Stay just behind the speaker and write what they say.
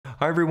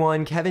Hi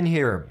everyone, Kevin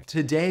here.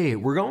 Today,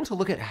 we're going to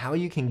look at how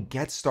you can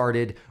get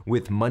started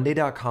with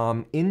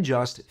Monday.com in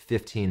just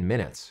 15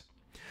 minutes.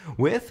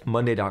 With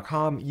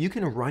Monday.com, you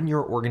can run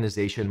your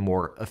organization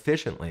more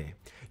efficiently.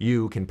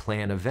 You can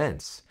plan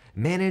events,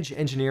 manage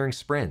engineering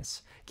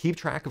sprints, keep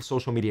track of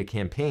social media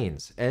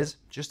campaigns, as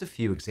just a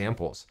few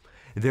examples.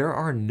 There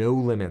are no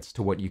limits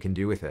to what you can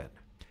do with it.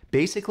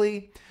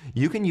 Basically,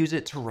 you can use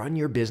it to run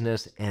your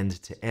business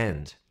end to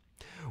end.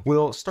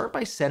 We'll start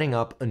by setting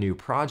up a new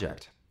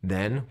project.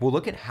 Then we'll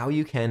look at how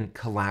you can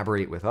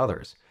collaborate with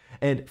others.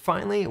 And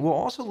finally, we'll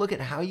also look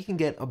at how you can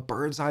get a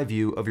bird's eye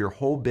view of your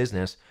whole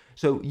business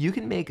so you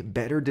can make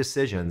better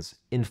decisions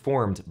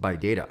informed by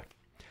data.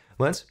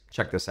 Let's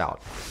check this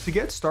out. To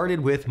get started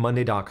with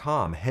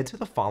Monday.com, head to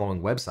the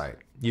following website.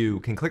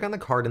 You can click on the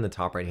card in the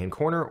top right-hand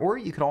corner, or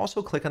you can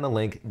also click on the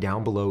link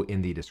down below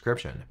in the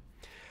description.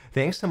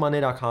 Thanks to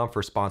Monday.com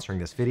for sponsoring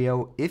this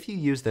video. If you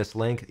use this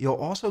link, you'll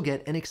also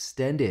get an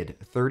extended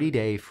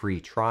 30-day free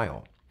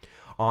trial.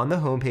 On the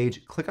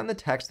homepage, click on the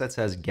text that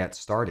says Get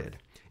Started.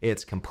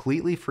 It's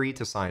completely free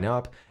to sign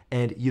up,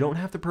 and you don't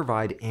have to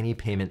provide any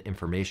payment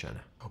information.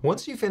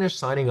 Once you finish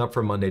signing up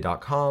for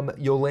Monday.com,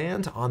 you'll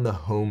land on the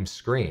home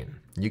screen.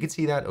 You can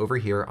see that over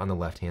here on the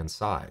left-hand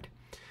side.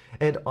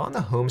 And on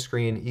the home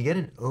screen, you get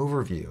an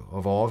overview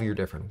of all of your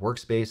different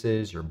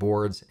workspaces, your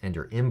boards, and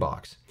your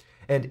inbox.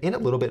 And in a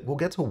little bit, we'll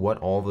get to what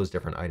all those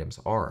different items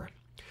are.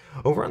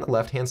 Over on the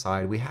left-hand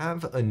side, we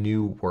have a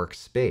new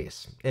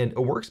workspace. And a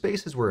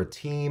workspace is where a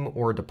team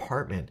or a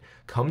department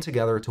come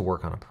together to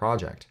work on a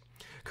project.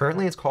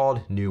 Currently, it's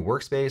called New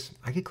Workspace.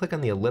 I could click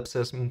on the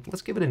ellipsis and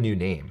let's give it a new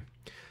name.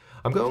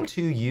 I'm going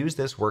to use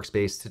this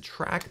workspace to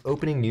track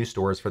opening new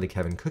stores for the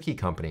Kevin Cookie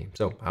Company.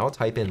 So I'll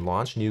type in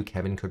Launch New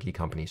Kevin Cookie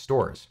Company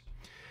Stores.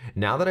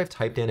 Now that I've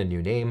typed in a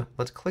new name,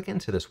 let's click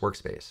into this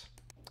workspace.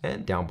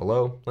 And down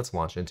below, let's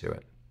launch into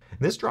it.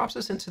 This drops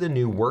us into the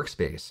new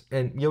workspace,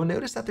 and you'll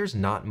notice that there's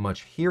not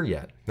much here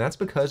yet. That's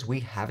because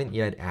we haven't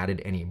yet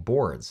added any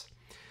boards.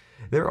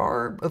 There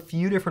are a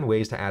few different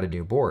ways to add a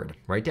new board.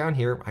 Right down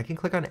here, I can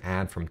click on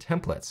Add from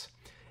Templates,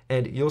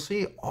 and you'll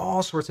see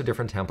all sorts of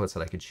different templates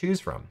that I could choose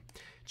from.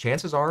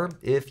 Chances are,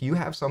 if you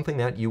have something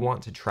that you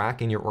want to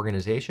track in your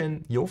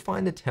organization, you'll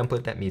find a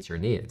template that meets your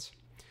needs.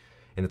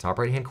 In the top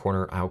right-hand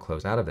corner, I'll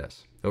close out of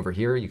this. Over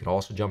here, you could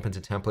also jump into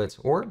templates,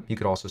 or you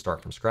could also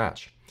start from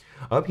scratch.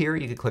 Up here,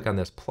 you can click on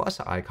this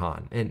plus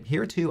icon, and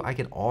here too, I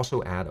can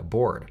also add a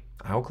board.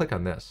 I'll click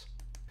on this.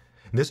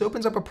 This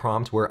opens up a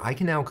prompt where I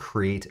can now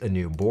create a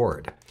new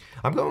board.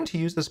 I'm going to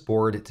use this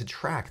board to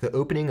track the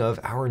opening of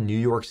our New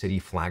York City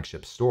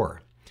flagship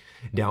store.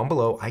 Down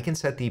below, I can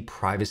set the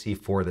privacy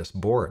for this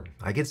board.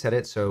 I can set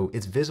it so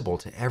it's visible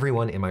to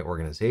everyone in my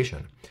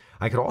organization.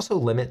 I could also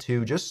limit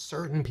to just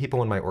certain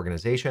people in my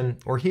organization,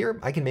 or here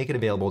I can make it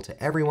available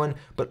to everyone,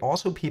 but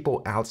also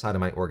people outside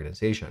of my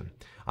organization.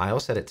 I'll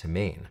set it to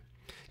main.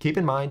 Keep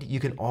in mind,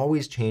 you can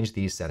always change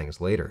these settings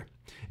later.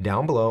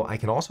 Down below, I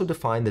can also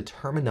define the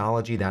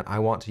terminology that I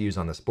want to use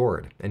on this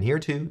board. And here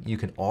too, you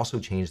can also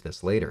change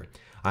this later.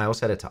 I'll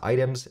set it to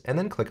items and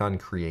then click on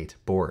Create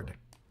Board.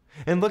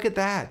 And look at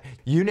that,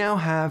 you now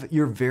have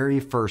your very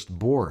first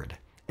board.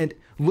 And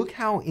look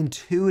how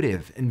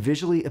intuitive and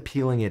visually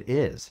appealing it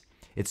is.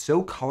 It's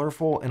so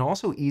colorful and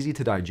also easy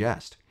to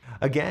digest.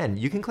 Again,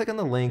 you can click on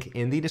the link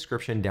in the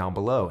description down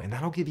below, and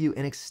that'll give you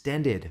an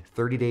extended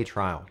 30-day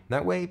trial.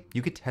 That way,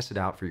 you could test it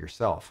out for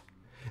yourself.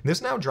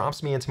 This now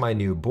drops me into my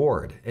new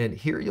board, and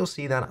here you'll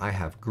see that I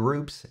have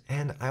groups,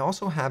 and I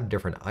also have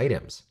different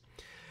items.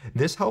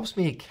 This helps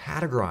me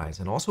categorize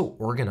and also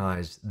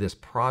organize this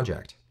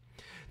project.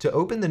 To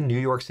open the New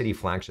York City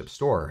flagship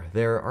store,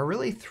 there are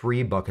really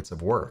 3 buckets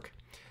of work.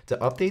 To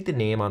update the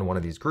name on one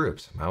of these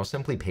groups, I'll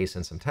simply paste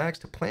in some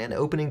text, plan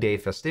opening day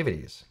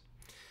festivities.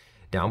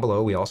 Down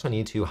below, we also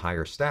need to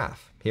hire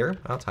staff. Here,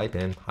 I'll type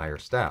in hire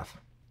staff.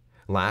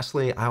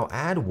 Lastly, I'll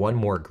add one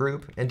more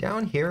group, and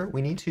down here,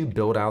 we need to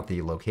build out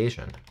the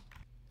location.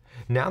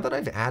 Now that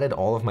I've added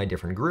all of my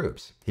different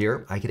groups,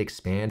 here I could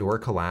expand or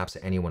collapse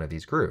any one of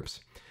these groups.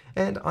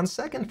 And on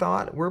second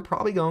thought, we're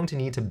probably going to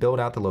need to build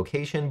out the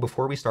location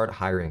before we start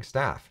hiring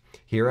staff.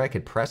 Here I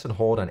could press and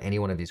hold on any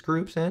one of these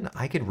groups, and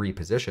I could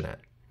reposition it.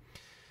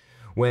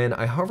 When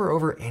I hover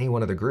over any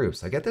one of the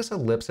groups, I get this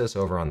ellipsis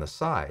over on the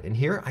side, and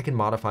here I can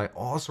modify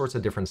all sorts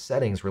of different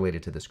settings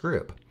related to this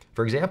group.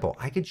 For example,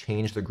 I could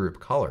change the group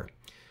color.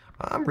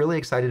 I'm really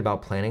excited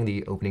about planning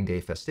the opening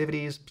day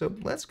festivities, so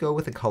let's go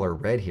with the color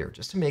red here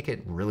just to make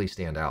it really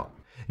stand out.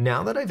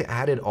 Now that I've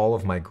added all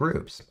of my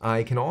groups,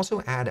 I can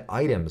also add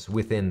items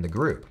within the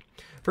group.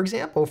 For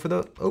example, for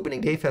the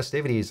opening day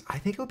festivities, I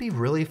think it would be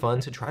really fun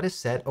to try to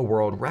set a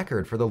world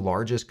record for the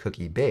largest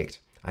cookie baked.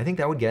 I think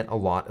that would get a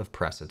lot of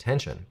press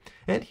attention.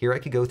 And here I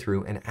could go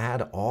through and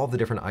add all the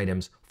different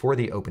items for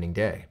the opening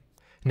day.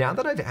 Now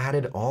that I've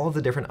added all of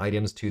the different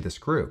items to this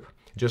group,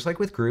 just like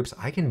with groups,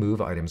 I can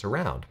move items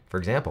around. For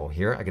example,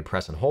 here I could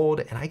press and hold,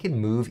 and I can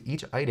move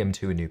each item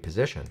to a new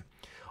position.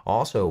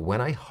 Also,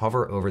 when I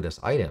hover over this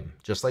item,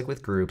 just like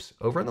with groups,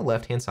 over on the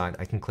left-hand side,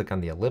 I can click on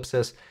the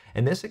ellipsis,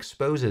 and this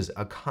exposes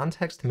a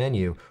context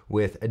menu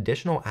with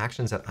additional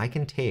actions that I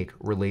can take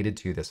related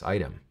to this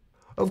item.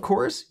 Of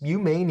course, you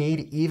may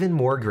need even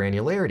more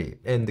granularity,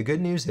 and the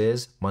good news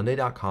is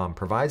Monday.com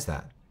provides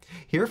that.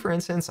 Here, for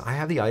instance, I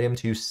have the item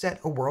to set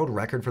a world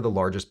record for the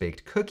largest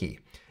baked cookie.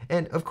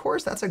 And of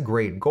course, that's a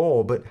great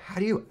goal, but how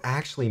do you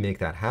actually make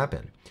that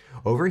happen?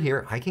 Over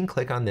here, I can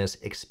click on this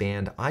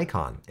expand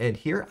icon, and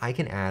here I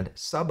can add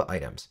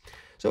sub-items.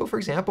 So for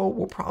example,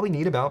 we'll probably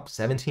need about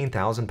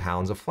 17,000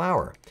 pounds of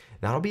flour.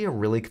 That'll be a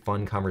really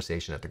fun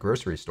conversation at the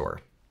grocery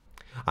store.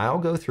 I'll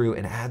go through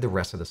and add the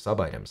rest of the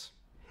sub-items.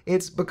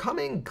 It's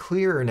becoming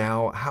clearer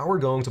now how we're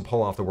going to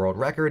pull off the world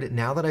record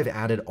now that I've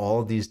added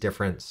all of these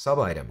different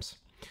sub-items.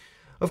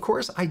 Of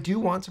course, I do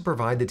want to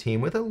provide the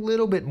team with a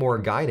little bit more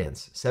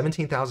guidance.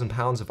 17,000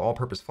 pounds of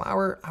all-purpose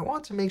flour, I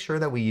want to make sure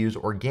that we use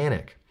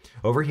organic.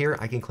 Over here,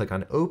 I can click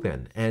on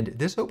open, and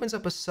this opens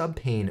up a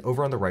sub-pane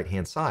over on the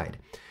right-hand side.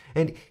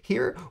 And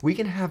here we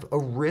can have a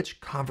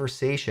rich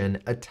conversation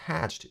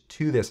attached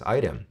to this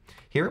item.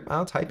 Here,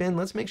 I'll type in,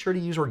 let's make sure to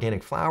use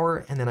organic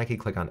flour, and then I can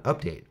click on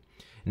update.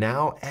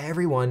 Now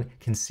everyone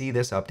can see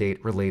this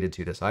update related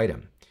to this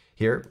item.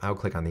 Here, I'll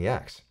click on the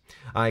X.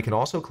 I can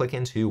also click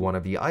into one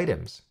of the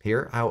items.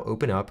 Here, I'll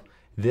open up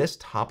this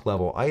top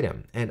level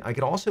item, and I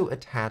can also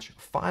attach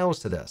files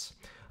to this.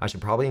 I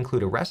should probably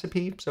include a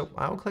recipe, so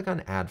I'll click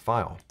on add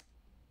file.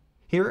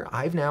 Here,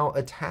 I've now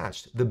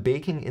attached the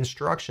baking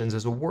instructions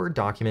as a Word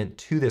document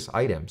to this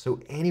item,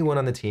 so anyone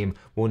on the team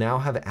will now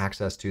have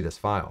access to this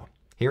file.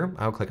 Here,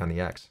 I'll click on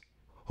the X.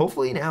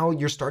 Hopefully now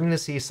you're starting to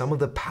see some of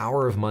the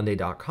power of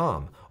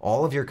Monday.com.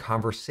 All of your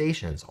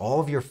conversations, all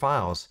of your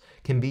files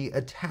can be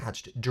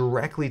attached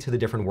directly to the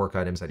different work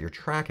items that you're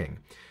tracking.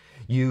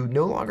 You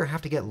no longer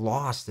have to get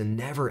lost in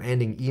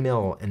never-ending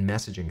email and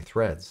messaging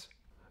threads.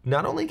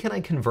 Not only can I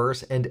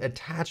converse and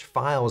attach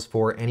files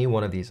for any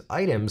one of these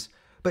items,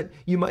 but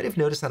you might have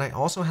noticed that I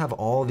also have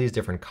all of these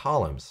different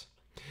columns.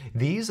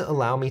 These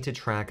allow me to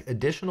track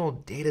additional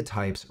data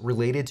types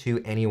related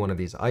to any one of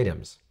these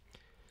items.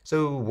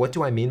 So what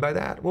do I mean by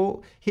that?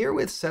 Well, here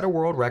with set a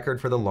world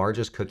record for the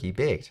largest cookie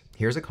baked,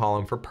 here's a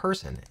column for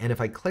person. And if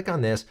I click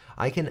on this,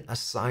 I can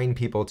assign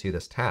people to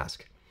this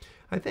task.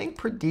 I think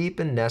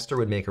Pradeep and Nestor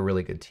would make a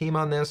really good team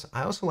on this.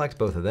 I'll select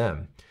both of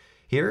them.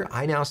 Here,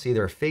 I now see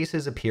their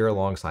faces appear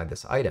alongside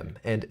this item,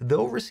 and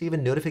they'll receive a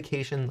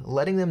notification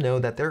letting them know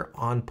that they're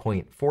on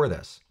point for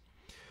this.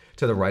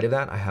 To the right of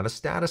that, I have a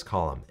status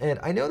column, and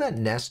I know that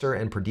Nestor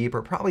and Pradeep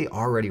are probably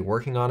already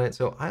working on it,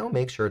 so I'll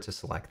make sure to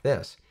select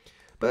this.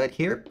 But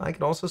here, I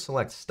can also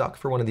select stuck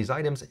for one of these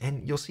items,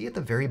 and you'll see at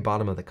the very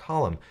bottom of the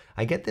column,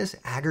 I get this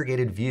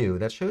aggregated view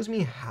that shows me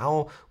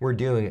how we're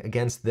doing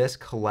against this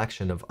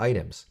collection of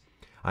items.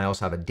 I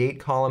also have a date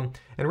column,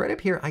 and right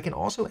up here, I can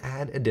also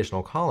add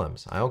additional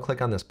columns. I'll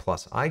click on this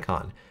plus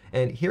icon,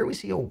 and here we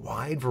see a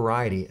wide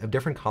variety of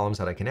different columns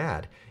that I can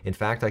add. In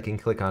fact, I can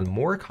click on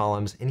more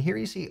columns, and here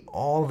you see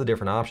all the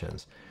different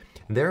options.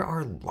 There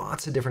are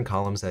lots of different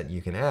columns that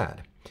you can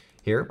add.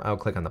 Here, I'll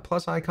click on the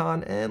plus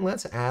icon, and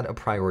let's add a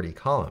priority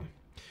column.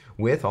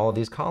 With all of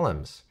these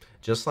columns,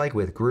 just like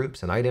with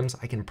groups and items,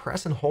 I can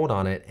press and hold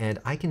on it, and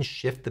I can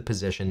shift the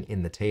position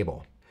in the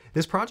table.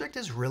 This project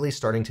is really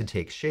starting to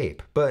take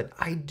shape, but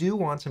I do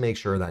want to make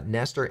sure that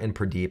Nestor and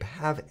Pradeep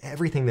have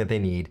everything that they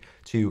need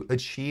to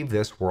achieve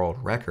this world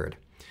record.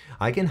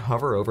 I can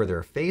hover over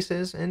their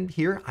faces, and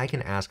here I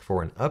can ask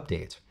for an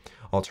update.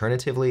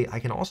 Alternatively, I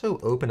can also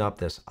open up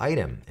this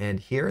item, and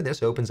here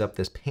this opens up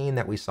this pane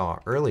that we saw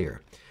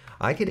earlier.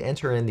 I could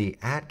enter in the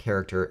 @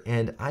 character,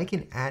 and I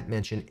can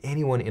 @mention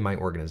anyone in my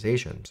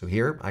organization. So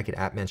here I could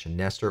 @mention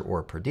Nestor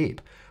or Pradeep.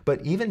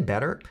 But even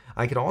better,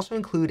 I could also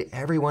include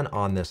everyone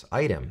on this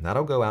item.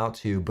 That'll go out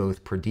to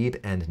both Pradeep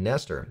and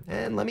Nestor,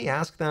 and let me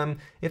ask them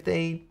if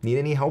they need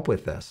any help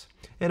with this.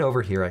 And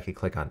over here I could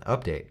click on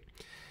update.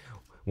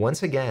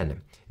 Once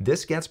again,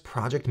 this gets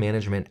project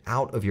management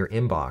out of your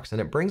inbox, and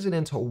it brings it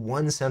into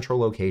one central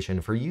location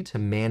for you to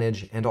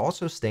manage and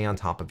also stay on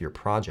top of your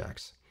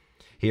projects.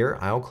 Here,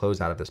 I'll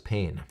close out of this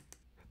pane.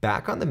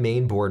 Back on the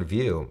main board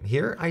view,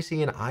 here I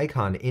see an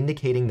icon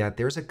indicating that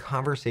there's a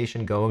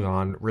conversation going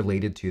on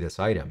related to this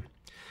item.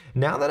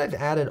 Now that I've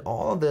added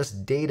all of this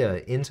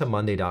data into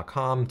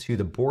Monday.com to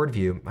the board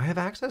view, I have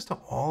access to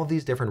all of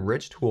these different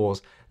rich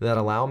tools that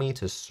allow me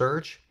to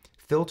search,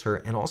 filter,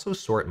 and also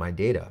sort my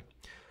data.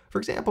 For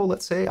example,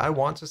 let's say I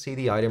want to see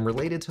the item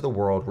related to the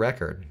world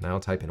record. I'll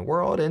type in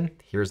world, and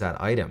here's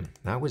that item.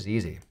 That was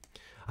easy.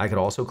 I could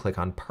also click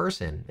on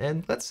person,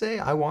 and let's say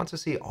I want to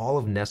see all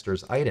of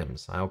Nestor's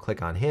items. I'll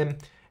click on him,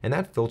 and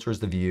that filters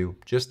the view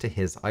just to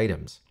his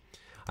items.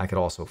 I could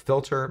also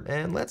filter,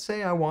 and let's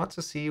say I want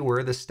to see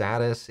where the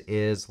status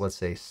is, let's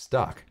say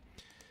stuck.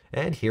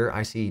 And here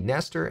I see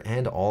Nestor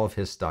and all of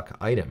his stuck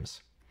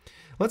items.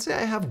 Let's say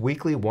I have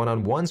weekly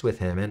one-on-ones with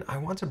him, and I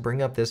want to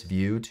bring up this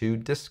view to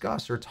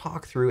discuss or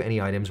talk through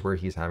any items where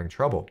he's having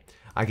trouble.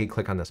 I could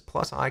click on this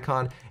plus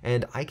icon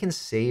and I can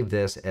save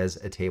this as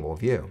a table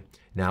view.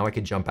 Now I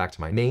could jump back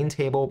to my main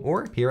table,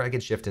 or here I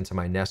could shift into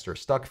my nest or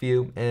stuck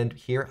view, and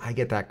here I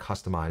get that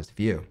customized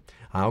view.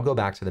 I'll go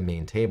back to the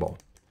main table.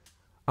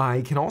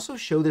 I can also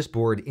show this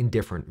board in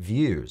different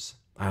views.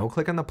 I'll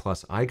click on the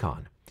plus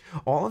icon.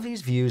 All of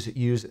these views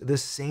use the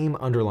same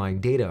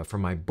underlying data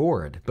from my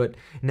board, but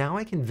now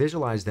I can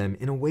visualize them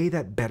in a way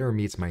that better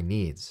meets my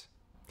needs.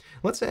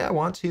 Let's say I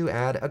want to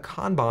add a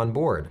Kanban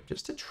board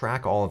just to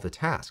track all of the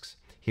tasks.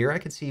 Here I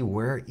can see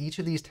where each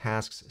of these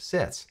tasks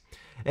sits.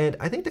 And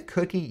I think the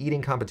cookie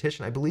eating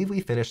competition, I believe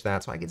we finished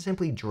that, so I can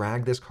simply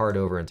drag this card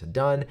over into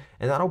done,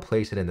 and that'll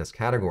place it in this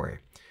category.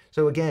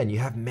 So again, you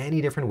have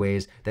many different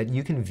ways that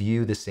you can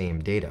view the same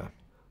data.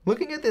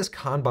 Looking at this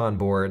Kanban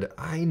board,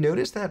 I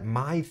noticed that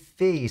my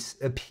face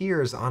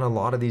appears on a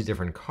lot of these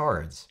different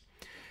cards.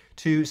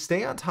 To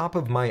stay on top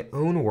of my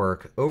own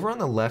work, over on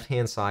the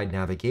left-hand side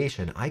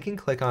navigation, I can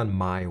click on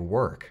My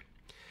Work.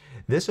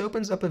 This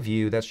opens up a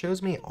view that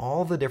shows me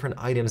all the different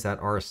items that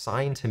are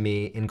assigned to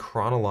me in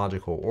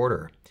chronological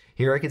order.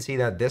 Here I can see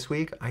that this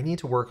week I need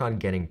to work on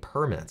getting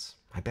permits.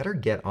 I better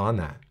get on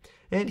that.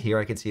 And here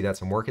I can see that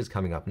some work is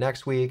coming up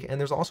next week, and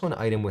there's also an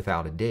item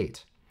without a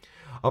date.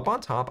 Up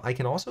on top, I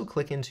can also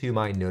click into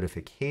my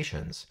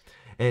notifications.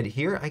 And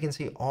here I can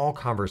see all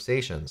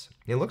conversations.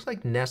 It looks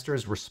like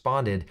Nestor's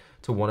responded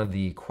to one of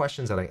the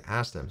questions that I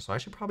asked him, so I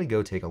should probably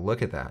go take a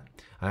look at that.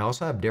 I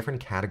also have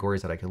different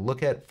categories that I could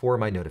look at for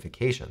my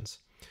notifications.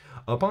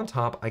 Up on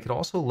top, I could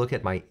also look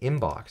at my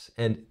inbox,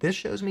 and this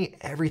shows me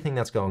everything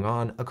that's going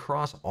on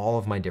across all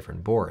of my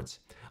different boards.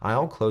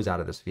 I'll close out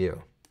of this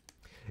view.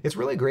 It's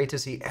really great to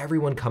see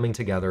everyone coming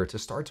together to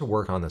start to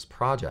work on this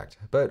project,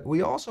 but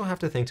we also have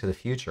to think to the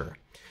future.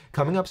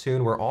 Coming up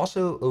soon, we're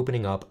also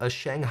opening up a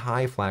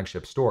Shanghai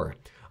flagship store.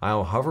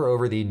 I'll hover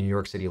over the New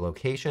York City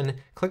location,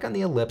 click on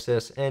the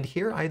ellipsis, and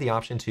here I have the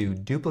option to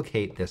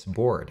duplicate this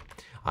board.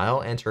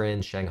 I'll enter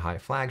in Shanghai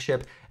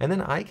flagship, and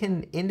then I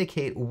can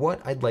indicate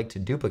what I'd like to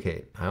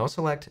duplicate. I'll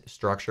select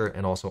structure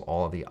and also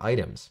all of the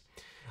items.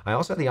 I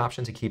also have the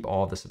option to keep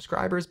all of the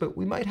subscribers, but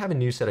we might have a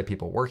new set of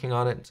people working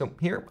on it. So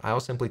here,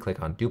 I'll simply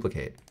click on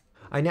duplicate.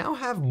 I now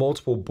have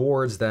multiple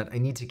boards that I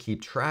need to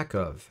keep track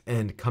of,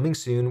 and coming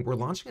soon, we're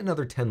launching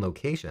another 10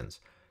 locations.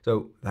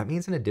 So that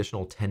means an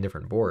additional 10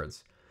 different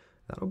boards.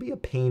 That'll be a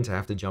pain to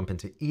have to jump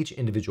into each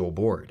individual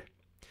board.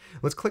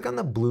 Let's click on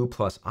the blue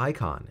plus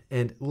icon,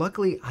 and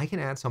luckily I can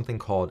add something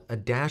called a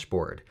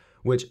dashboard,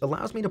 which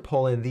allows me to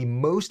pull in the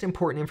most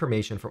important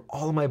information from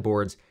all of my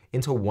boards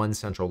into one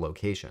central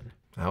location.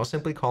 I'll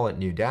simply call it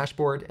New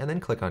Dashboard and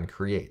then click on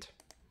Create.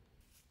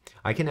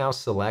 I can now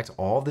select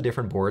all the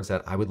different boards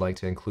that I would like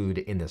to include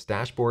in this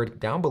dashboard.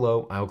 Down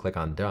below, I'll click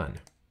on Done.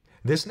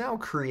 This now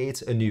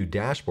creates a new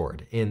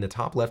dashboard. In the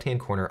top left-hand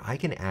corner, I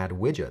can add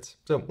widgets.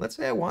 So let's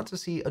say I want to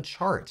see a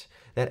chart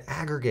that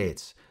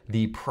aggregates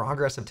the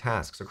progress of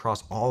tasks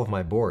across all of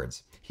my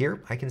boards.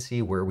 Here, I can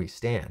see where we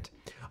stand.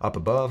 Up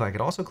above, I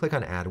can also click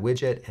on Add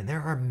Widget, and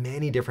there are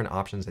many different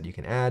options that you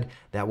can add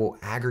that will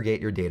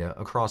aggregate your data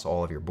across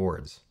all of your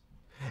boards.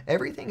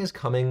 Everything is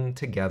coming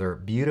together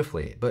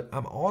beautifully, but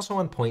I'm also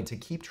on point to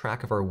keep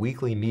track of our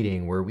weekly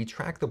meeting where we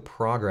track the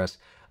progress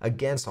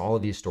against all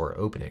of these store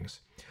openings.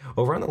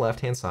 Over on the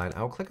left-hand side,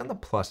 I'll click on the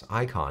plus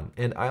icon,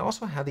 and I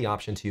also have the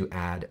option to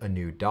add a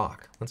new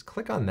doc. Let's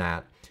click on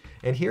that,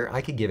 and here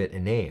I could give it a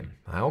name.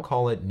 I'll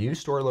call it New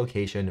Store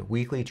Location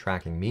Weekly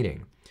Tracking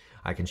Meeting.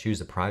 I can choose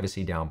the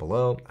privacy down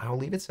below. I'll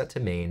leave it set to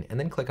main, and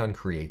then click on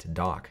Create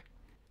Doc.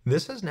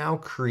 This has now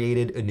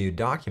created a new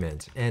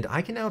document, and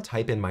I can now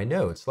type in my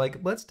notes, like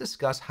let's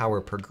discuss how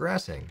we're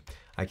progressing.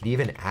 I could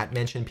even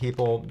 @mention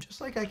people, just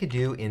like I could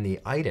do in the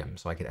item.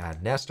 So I could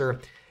add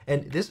Nestor,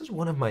 and this is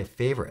one of my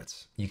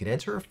favorites. You can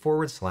enter a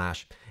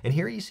 /, and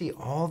here you see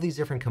all these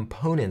different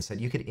components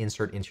that you could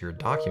insert into your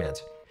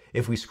document.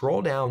 If we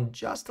scroll down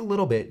just a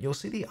little bit, you'll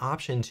see the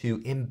option to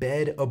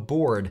embed a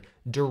board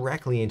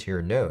directly into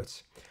your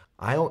notes.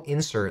 I'll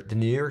insert the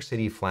New York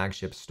City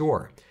flagship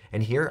store,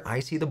 and here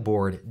I see the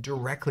board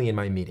directly in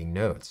my meeting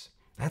notes.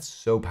 That's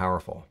so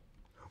powerful.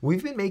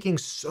 We've been making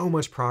so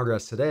much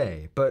progress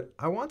today, but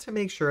I want to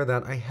make sure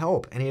that I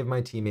help any of my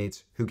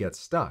teammates who get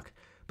stuck,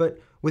 but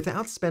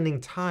without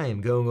spending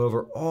time going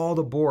over all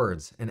the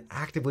boards and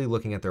actively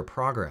looking at their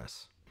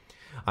progress.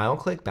 I'll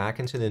click back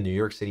into the New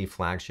York City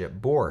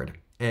flagship board,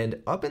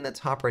 and up in the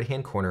top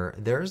right-hand corner,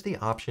 there's the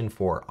option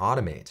for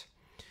Automate.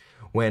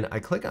 When I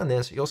click on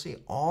this, you'll see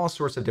all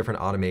sorts of different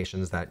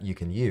automations that you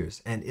can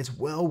use, and it's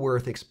well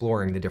worth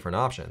exploring the different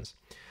options.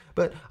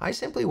 But I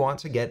simply want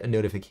to get a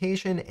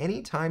notification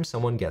anytime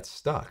someone gets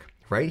stuck.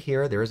 Right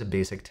here, there is a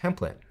basic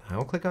template.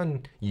 I'll click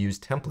on Use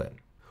Template.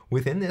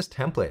 Within this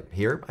template,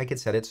 here I could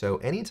set it so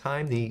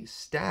anytime the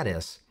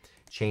status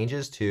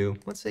changes to,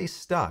 let's say,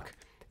 stuck,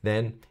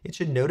 then it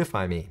should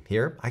notify me.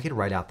 Here, I could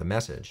write out the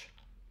message.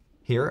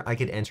 Here, I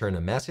could enter in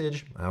a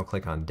message, I'll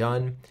click on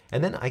Done,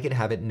 and then I could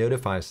have it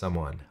notify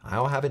someone.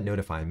 I'll have it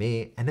notify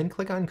me, and then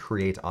click on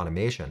Create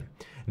Automation.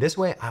 This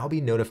way, I'll be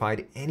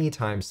notified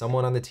anytime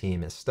someone on the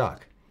team is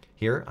stuck.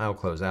 Here, I'll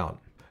close out.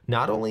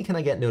 Not only can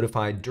I get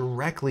notified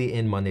directly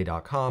in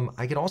monday.com,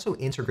 I can also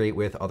integrate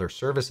with other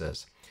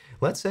services.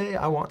 Let's say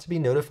I want to be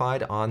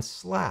notified on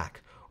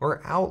Slack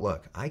or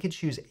Outlook. I could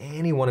choose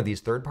any one of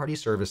these third-party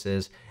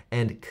services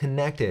and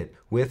connect it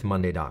with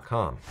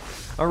monday.com.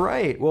 All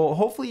right, well,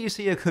 hopefully you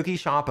see a cookie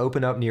shop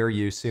open up near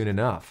you soon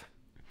enough.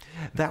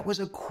 That was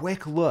a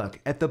quick look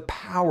at the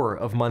power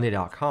of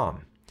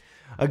monday.com.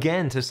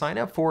 Again, to sign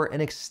up for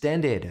an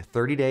extended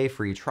 30-day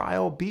free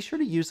trial, be sure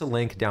to use the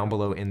link down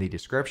below in the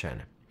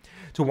description.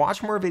 To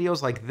watch more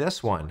videos like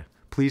this one,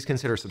 please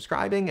consider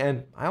subscribing,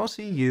 and I'll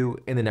see you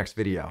in the next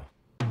video.